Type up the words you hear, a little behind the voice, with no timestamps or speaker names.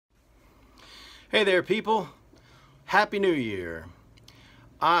Hey there, people. Happy New Year.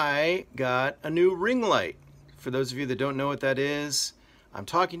 I got a new ring light. For those of you that don't know what that is, I'm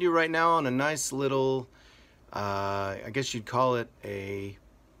talking to you right now on a nice little, I guess you'd call it I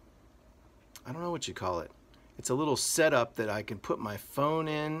don't know what you'd call it. It's a little setup that I can put my phone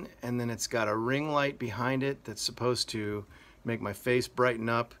in, and then it's got a ring light behind it that's supposed to make my face brighten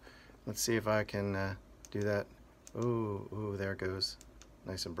up. Let's see if I can do that. Ooh, there it goes.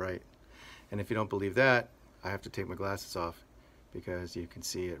 Nice and bright. And if you don't believe that, I have to take my glasses off because you can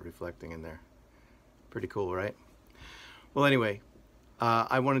see it reflecting in there. Pretty cool, right? Well, anyway,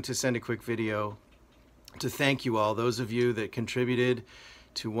 I wanted to send a quick video to thank you all, those of you that contributed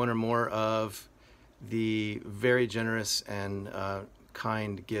to one or more of the very generous and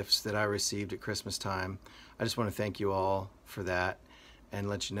kind gifts that I received at Christmas time. I just want to thank you all for that and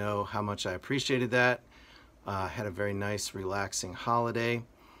let you know how much I appreciated that. Had a very nice, relaxing holiday,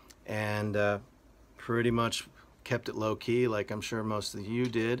 and pretty much kept it low-key, like I'm sure most of you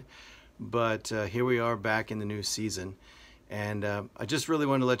did. But here we are back in the new season, and I just really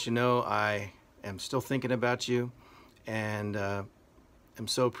wanted to let you know I am still thinking about you, and I'm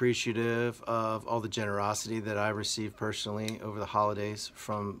so appreciative of all the generosity that I received personally over the holidays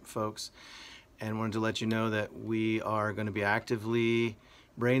from folks, and wanted to let you know that we are going to be actively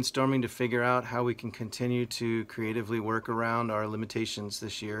brainstorming to figure out how we can continue to creatively work around our limitations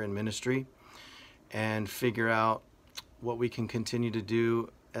this year in ministry and figure out what we can continue to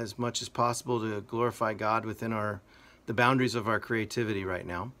do as much as possible to glorify God within the boundaries of our creativity right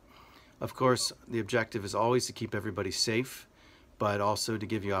now. Of course, the objective is always to keep everybody safe, but also to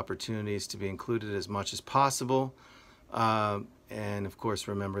give you opportunities to be included as much as possible. And of course,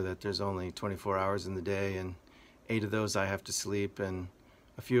 remember that there's only 24 hours in the day, and 8 of those I have to sleep, and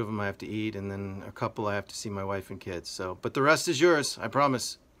a few of them I have to eat, and then a couple I have to see my wife and kids. So, but the rest is yours, I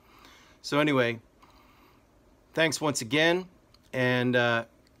promise. So anyway, thanks once again, and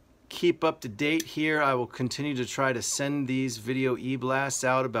keep up to date here. I will continue to try to send these video e-blasts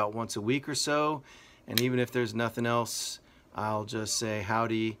out about once a week or so, and even if there's nothing else, I'll just say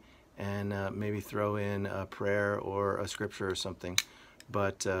howdy and maybe throw in a prayer or a scripture or something.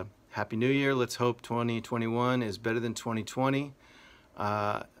 But Happy New Year. Let's hope 2021 is better than 2020.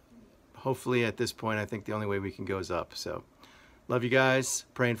 Hopefully at this point, I think the only way we can go is up. So love you guys,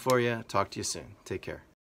 praying for you. Talk to you soon. Take care.